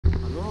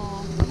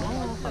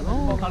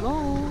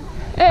Hello。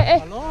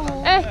哎，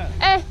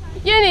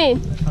燕妮，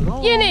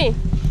燕妮，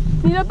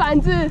你的板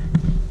子。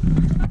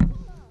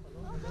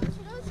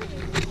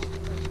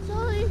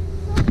Sorry。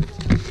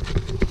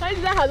他一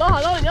直在 hello，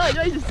 然后你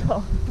就一直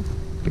走。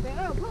等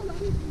下有碰到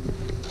你。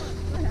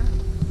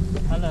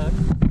他人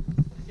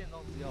眼中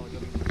只有刘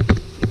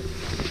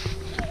明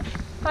凯。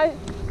他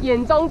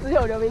眼中只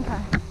有刘明凯。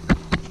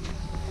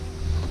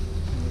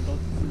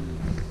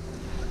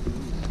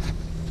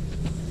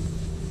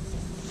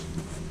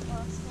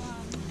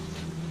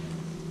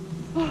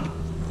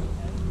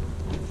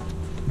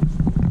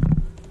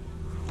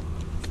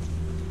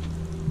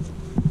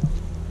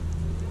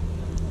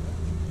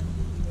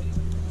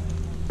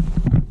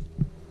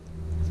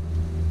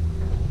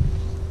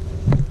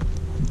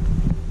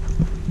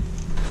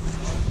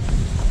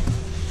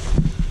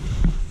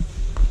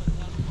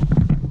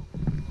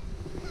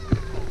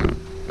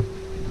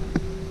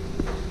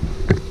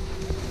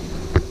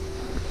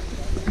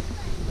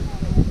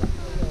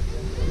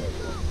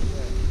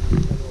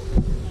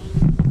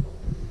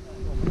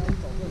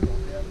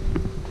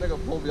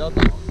 比较陡，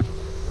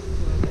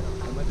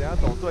我们等下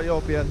走最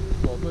右边，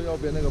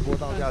那个坡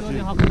道下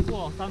去。好恐怖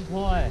哦，山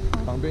坡哎。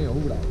旁边有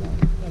护栏吧？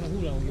那个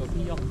护栏有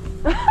必要？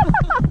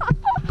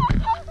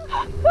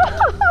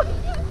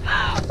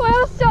我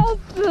要笑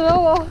死了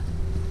我。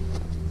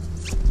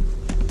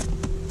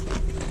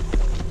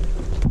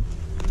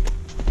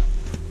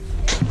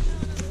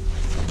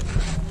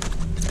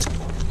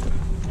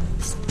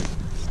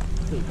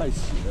这也太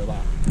斜了吧！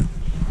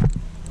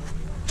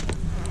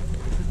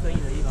是争议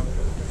的地方。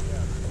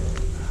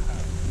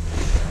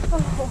 啊，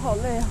我好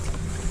累啊！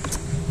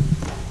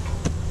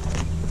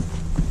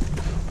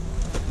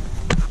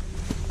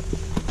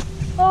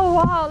哦，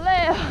我好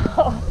累啊！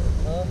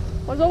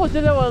我说，我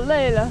觉得我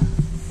累了。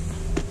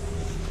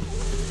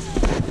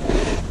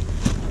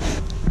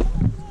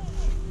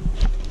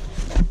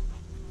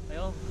哎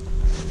呦！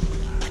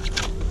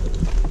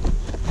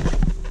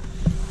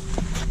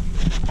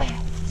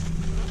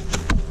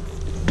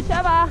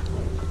下吧。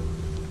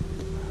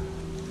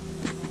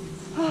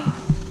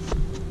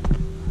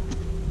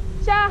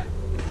下。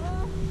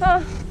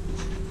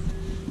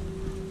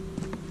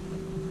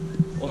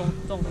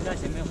重心在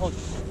前面，后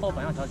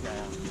板要调起来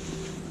啊。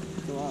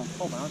什么？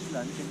后板要自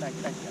然先带起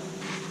来。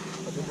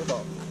我听不懂。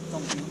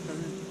重心就是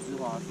直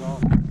滑的时候，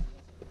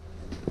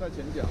在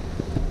前脚。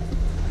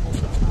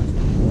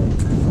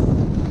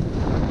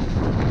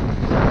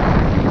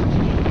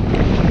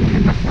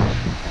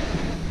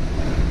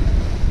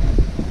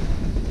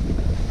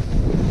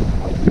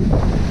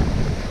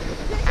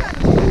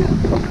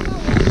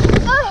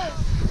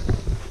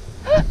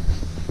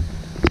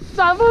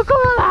转不过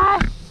来。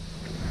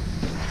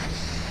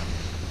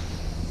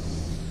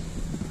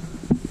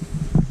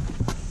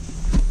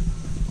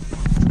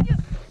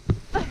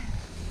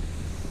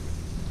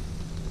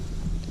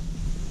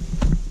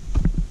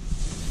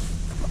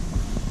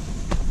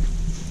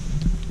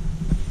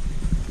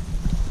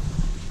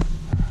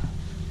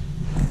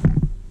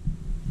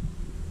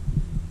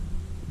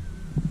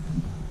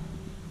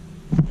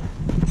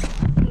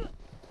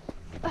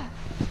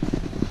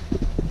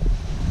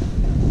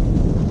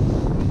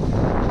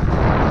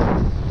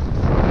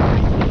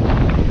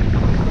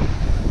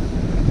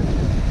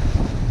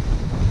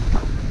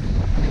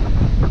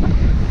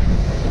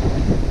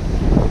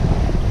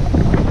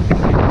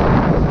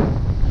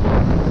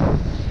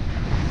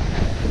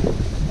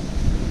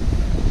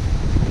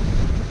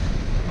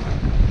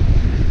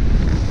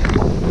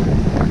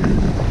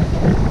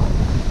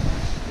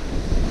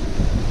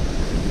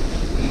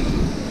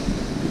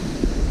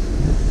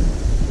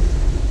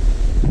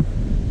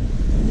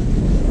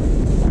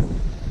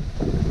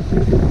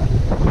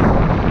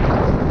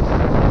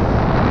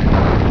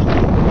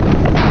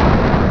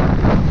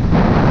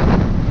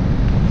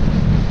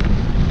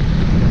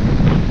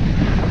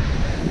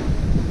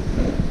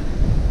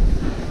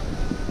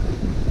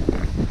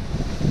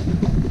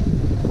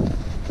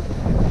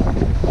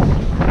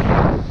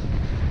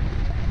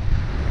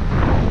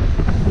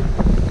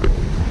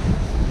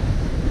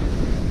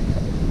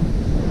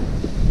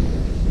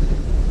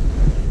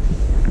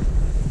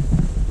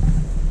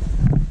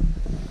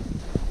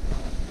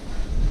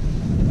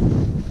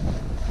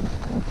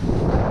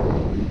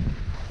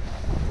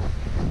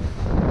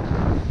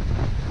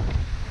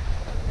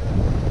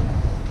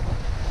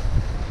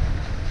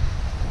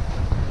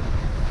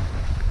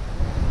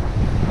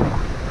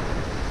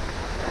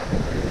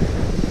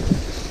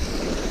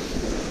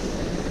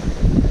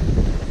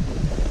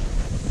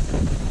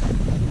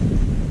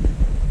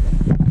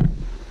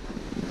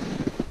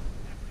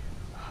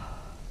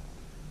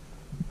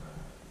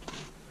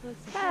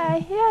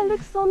 Hi, yeah, it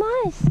looks so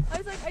nice. I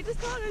was like, I just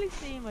can't really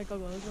see in my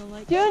goggles. I'm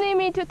like, Do you need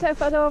me to take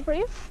photo for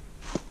you?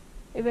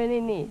 If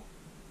you need.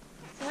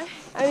 Sorry?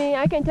 I mean,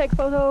 I can take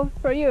photo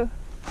for you.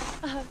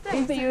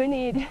 Thanks. If you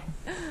need. I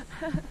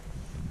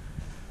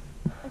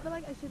feel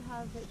like I should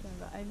have a picture,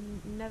 but I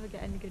never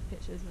get any good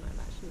pictures when I'm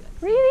actually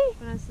like. Really?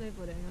 When I'm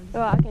snowboarding, I'm just.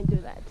 Oh, I can do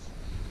that.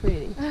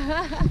 Really.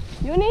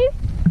 You need?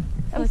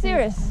 I'm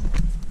serious.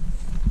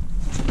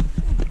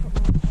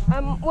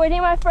 I'm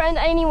waiting my friend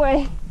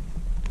anyway.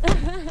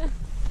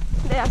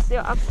 They are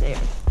still upstairs.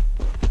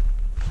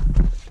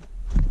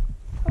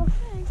 Oh,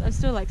 thanks. I'm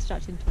still like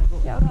strapped into my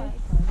board. Yeah, okay.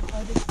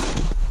 I'll just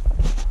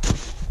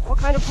What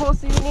kind of pose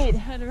do you need?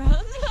 turn around.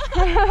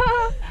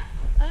 I'm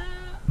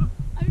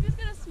just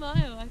gonna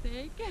smile, I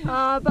think.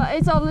 But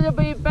it's a little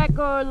bit back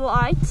or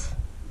light.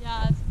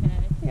 Yeah, it's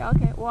okay. Yeah,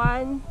 okay.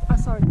 One.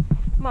 Sorry.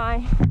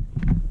 My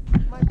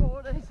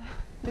board is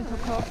a little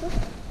closer.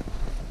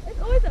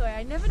 It's always that way.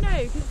 I never know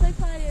because it's so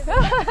cloudy.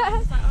 I'm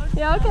just like, oh,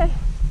 Yeah, okay.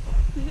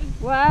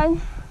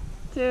 1,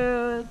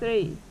 2,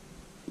 3.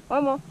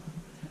 One more.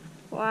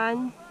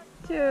 1,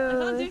 2, I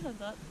can't do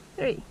that.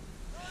 3.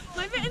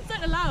 My mittens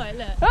don't allow it,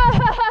 look.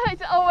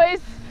 It's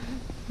always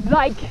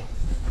like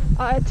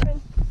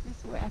turn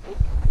this way, I think.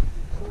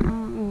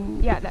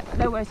 Yeah,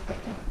 that way is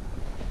better.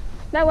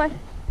 That way.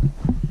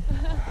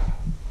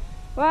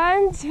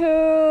 1,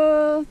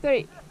 2,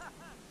 3.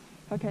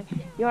 Okay,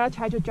 you wanna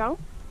try to jump?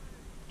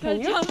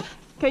 Can you? Jump?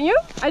 Can you?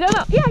 I don't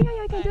know. Yeah,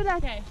 I can do that.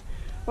 Okay.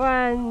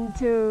 1,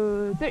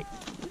 2, 3.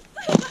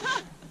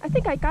 I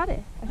think I got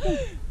it. I think.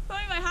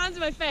 Putting my hands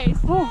in my face.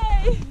 Oh.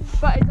 Yay!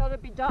 But it's a little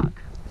bit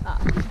dark.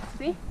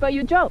 See? But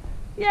you jumped.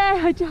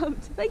 Yeah, I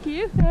jumped. Thank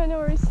you. No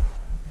worries.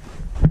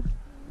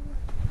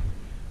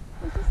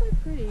 It's just so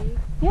pretty.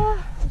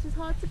 Yeah. It's just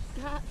hard to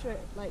capture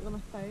it like on a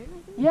phone, I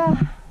think. Yeah. I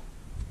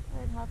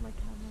don't have my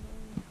camera though.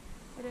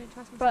 I don't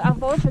trust myself. But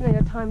unfortunately,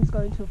 the time is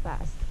going too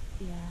fast.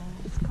 Yeah.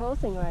 It's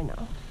closing right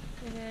now.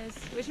 It is.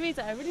 Which means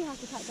that I really have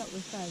to catch up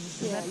with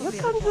friends. Yeah.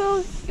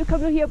 You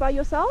come to here by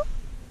yourself?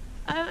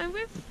 I'm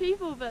with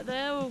people, but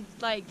they're all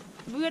like,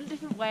 we went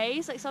different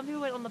ways. Like some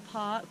people went on the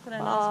park for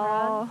their last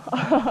run.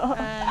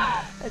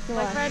 And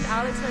my friend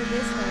Alex went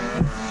this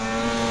way.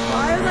 So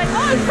I was like,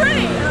 oh, it's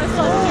pretty! And I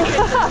started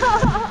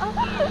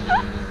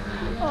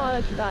Oh,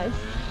 that's nice.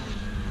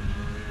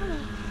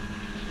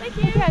 Thank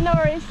you. Okay, no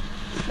worries.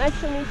 Nice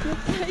to meet you.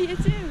 You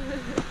too.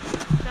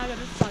 Now I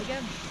gotta start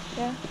again.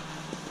 Yeah.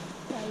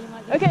 Yeah, you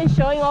might Okay,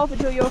 showing off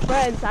to your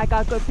friends. I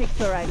got a good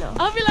picture right now.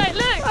 I'll be like,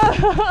 look!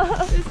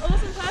 This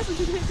awesome person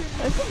to picture.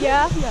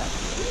 Yeah.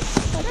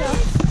 Okay.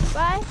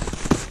 Bye.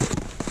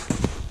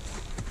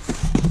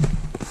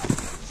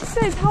 这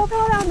里超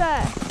漂亮的。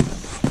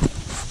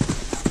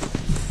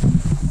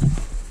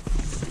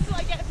 So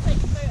I get to take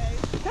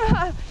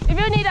photos. If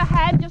you need a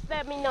hand, just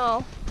let me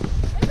know.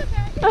 It's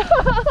okay.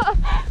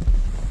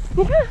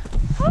 你看，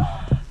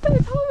这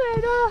里超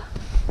美的。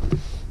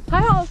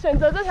还好选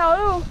择这条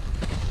路。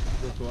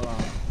就说了。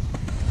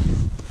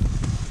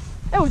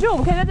哎，我觉得我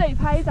们可以在这里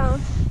拍一张。哦。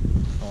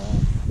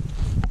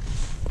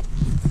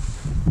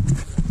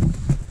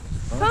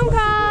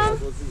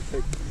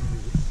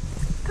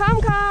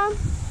 Come.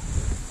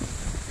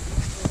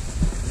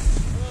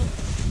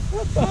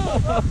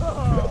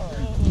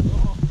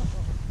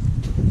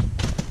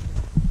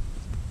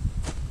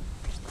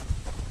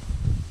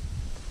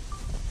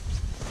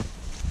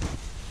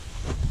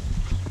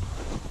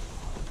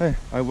 Hey,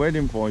 I'm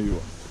waiting for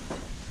you.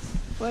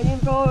 Waiting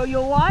for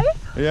your wife?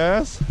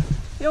 Yes.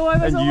 Your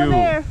wife is And over you.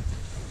 there.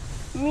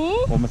 Me?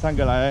 我们3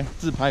个来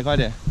自拍，快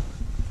点！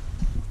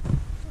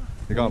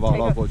你干嘛把我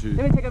绕过去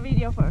Let me take a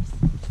video first.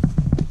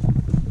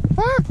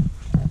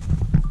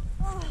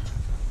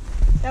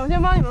 来，我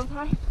先帮你们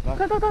拍。快！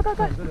这个很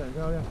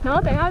漂亮。然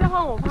后等一下再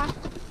换我拍。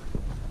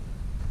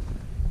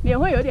脸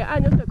会有点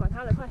暗，就是管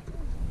他的，快。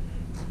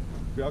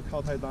不要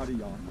靠太大力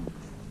哦。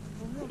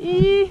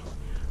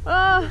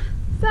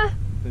 1、2、3。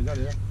 等一下。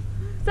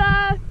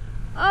 3、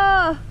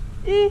2、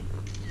1。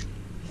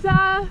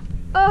3、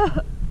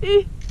2、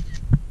1。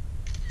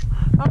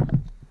好，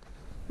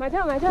买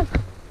票。受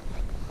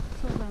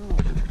伤了。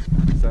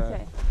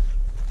谁？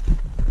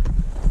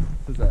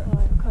是谁？有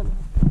可能。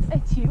哎，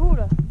起雾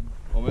了。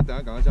我们等一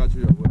下赶快下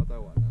去了，不要再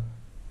玩了。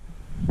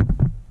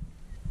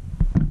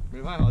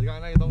没拍好，刚刚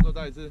那个动作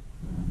再一次。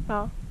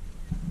好。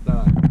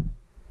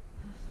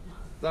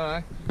再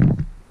来。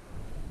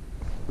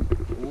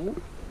5、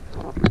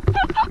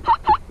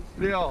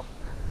6。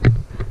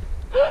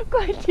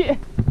快点！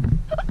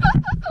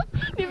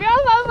你不要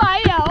翻白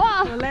眼好不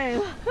好？我累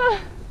了。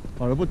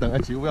好了，不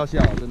等，起雾要下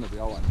了，真的不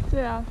要玩了。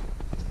对啊。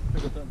这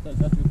个再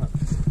去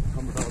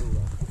看不到路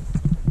了。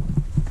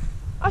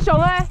阿雄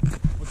嘞？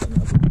不等了。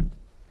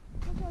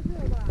 下去了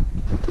吧？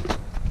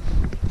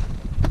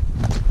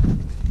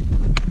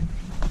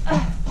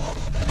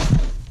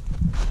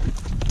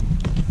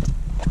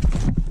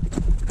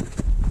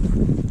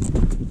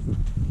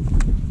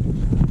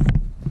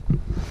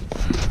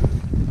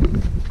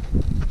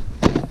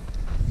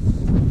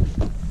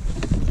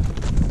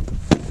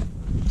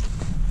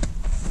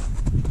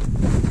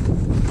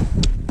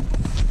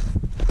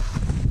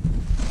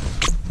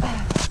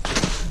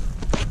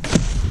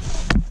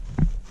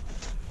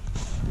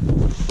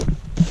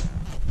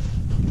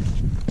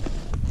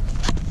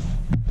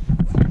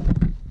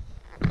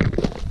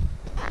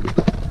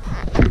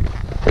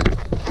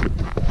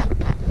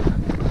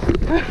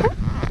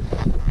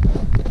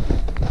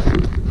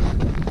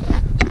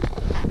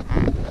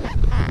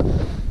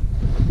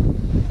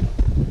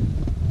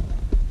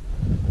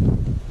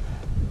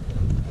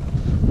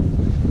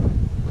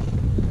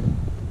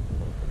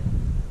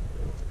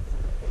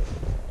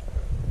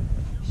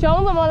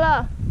熊怎么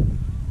了？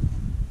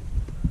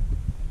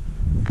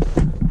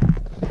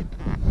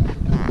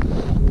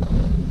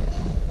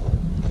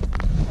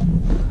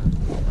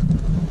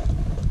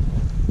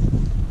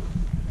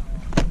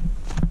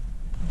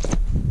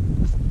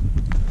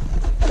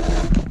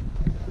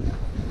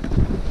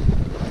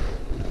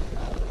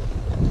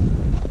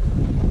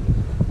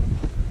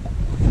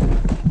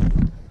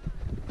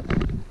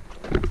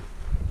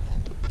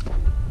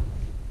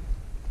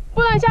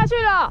不能下去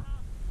了。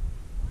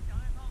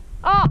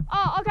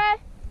OK。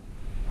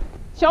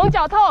熊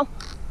脚痛，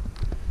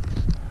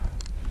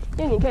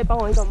因为你可以帮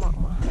我一个忙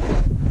吗？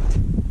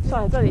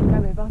算了，这里应该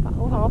没办法，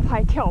我好像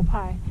拍跳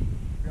拍，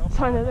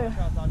穿着这个。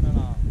下山的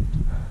啦。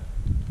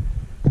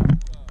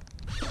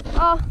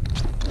啊，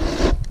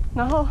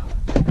然后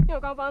因为我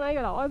刚帮那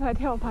个老外拍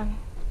跳拍。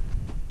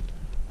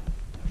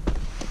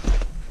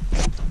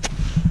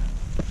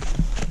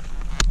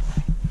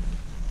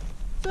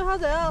所以他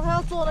怎样？他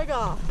要做那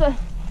个？对。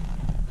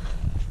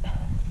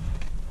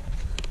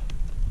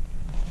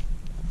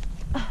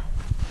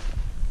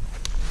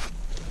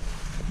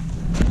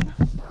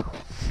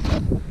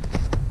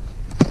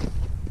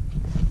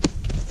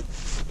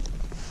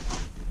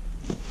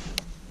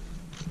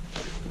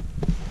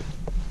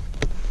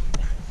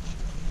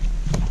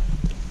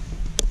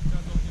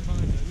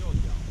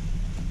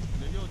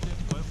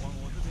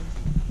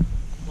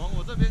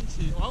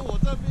往我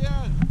这边，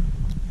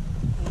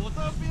我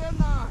这边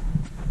呐、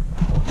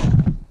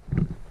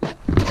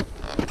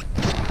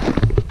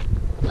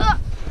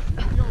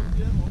右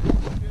边往我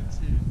这边起，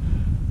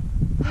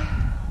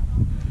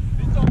你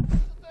总不是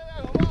这样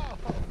好不好？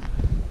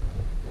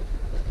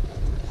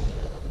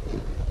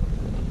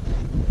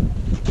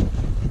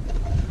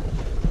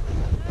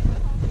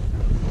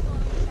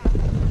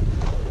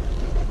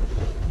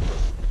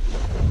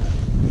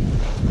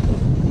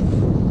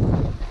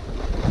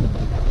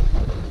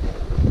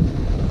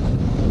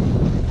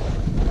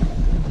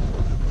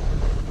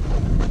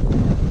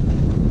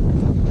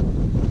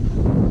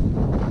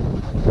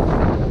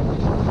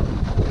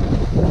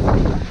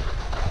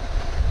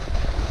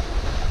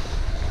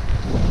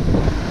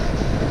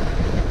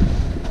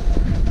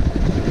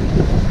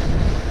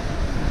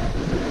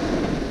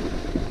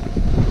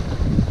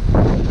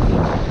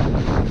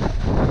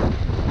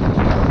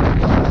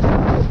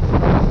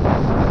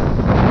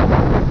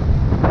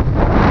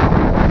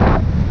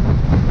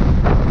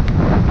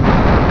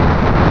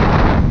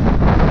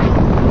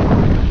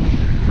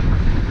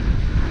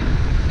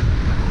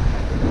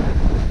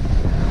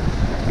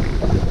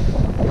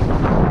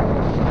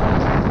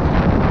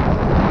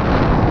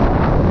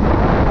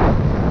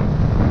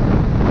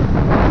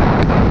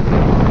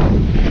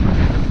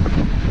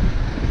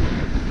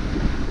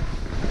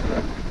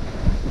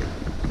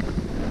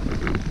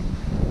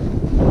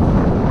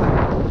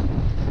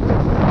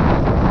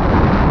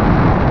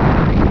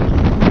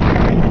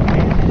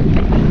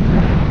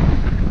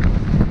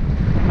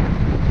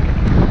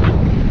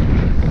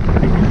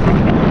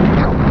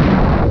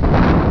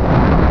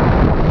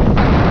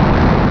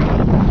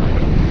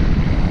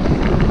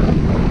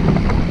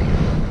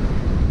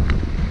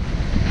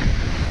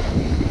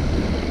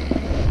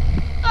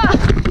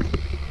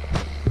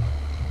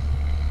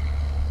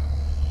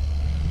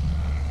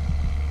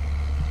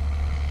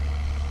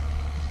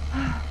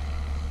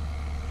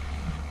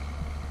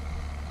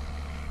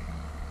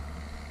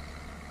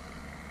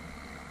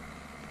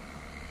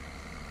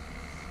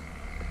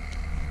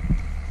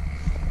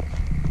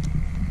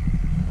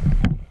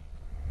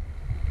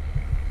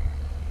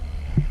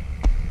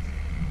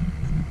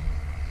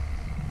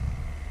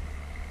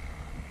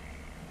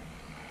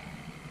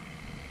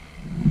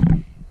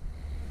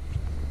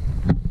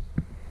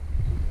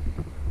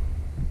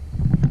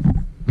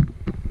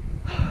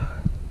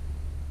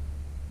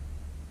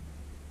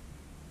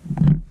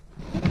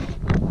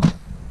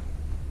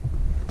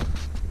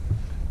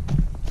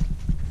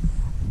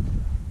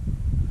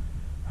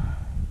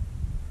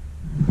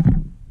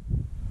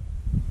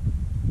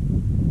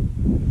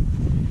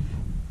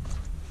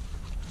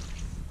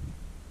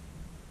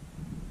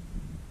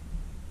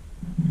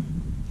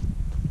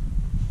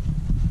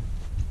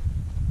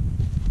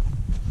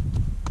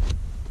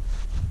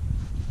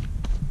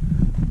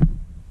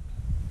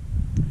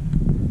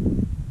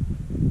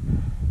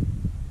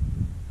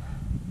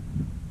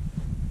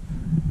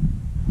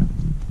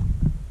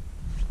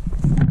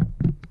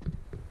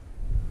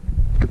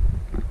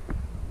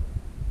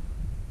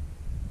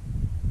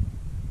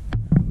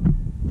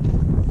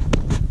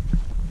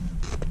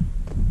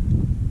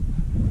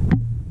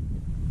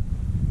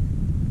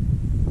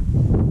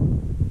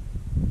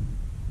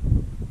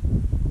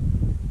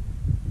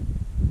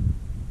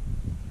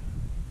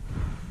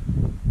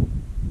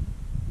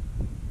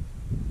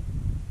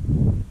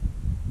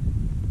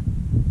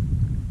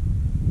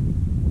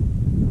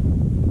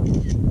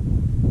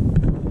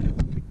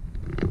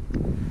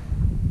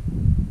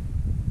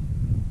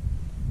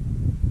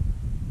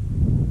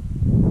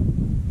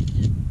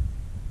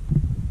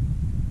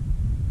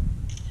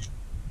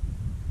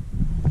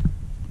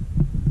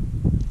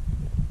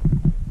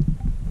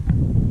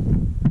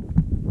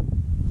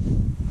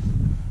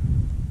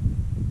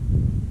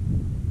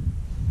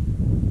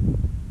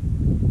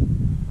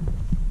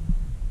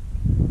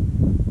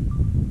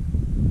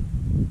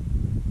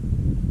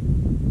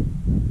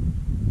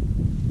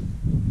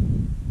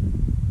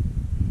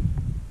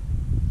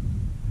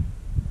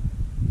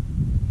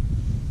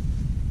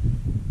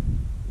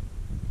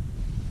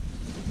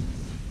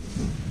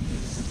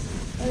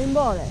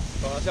某嘞？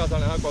把它下山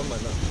了，它关门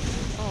了。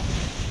哦。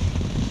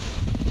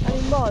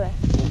你某嘞？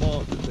我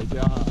某回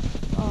家了。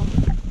哦。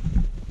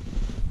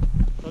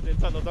他连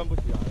站都站不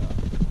起来了。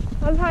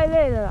他太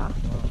累了啦。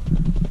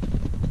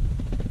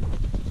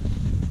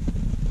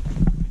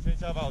你先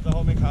下吧，我在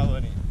后面cover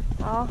你。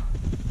好。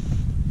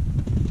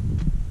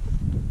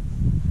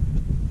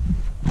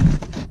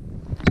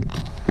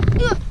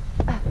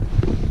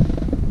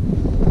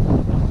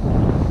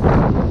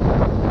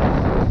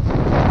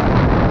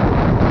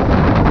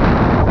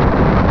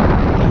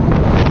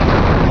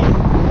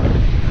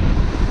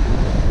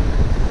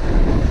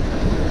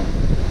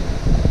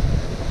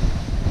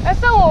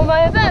剩我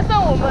们，真的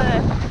剩我们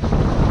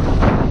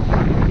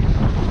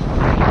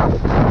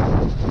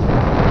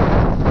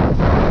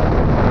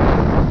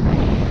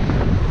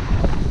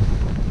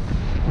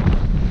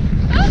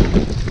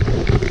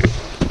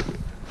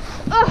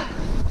哎！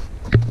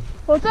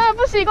我真的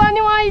不习惯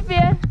另外一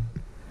边。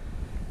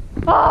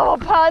啊，我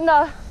攀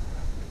了。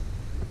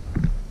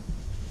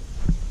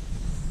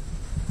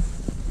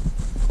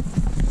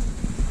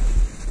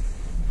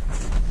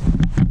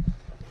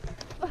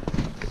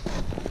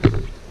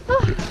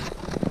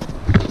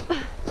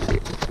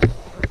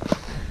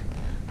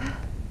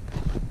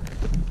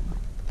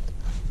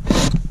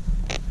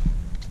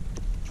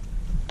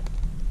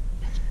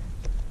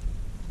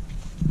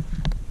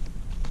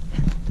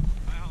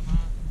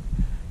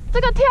这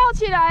个跳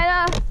起来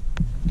了，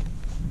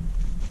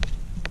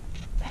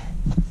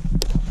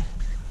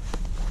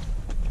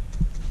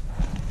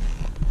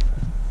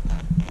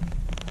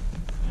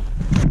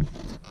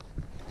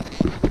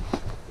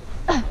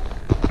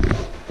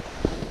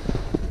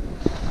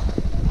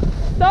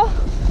走，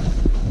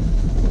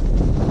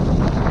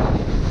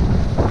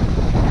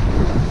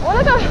我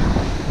那个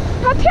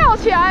它跳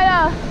起来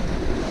了，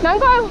难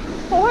怪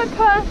我会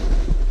喷。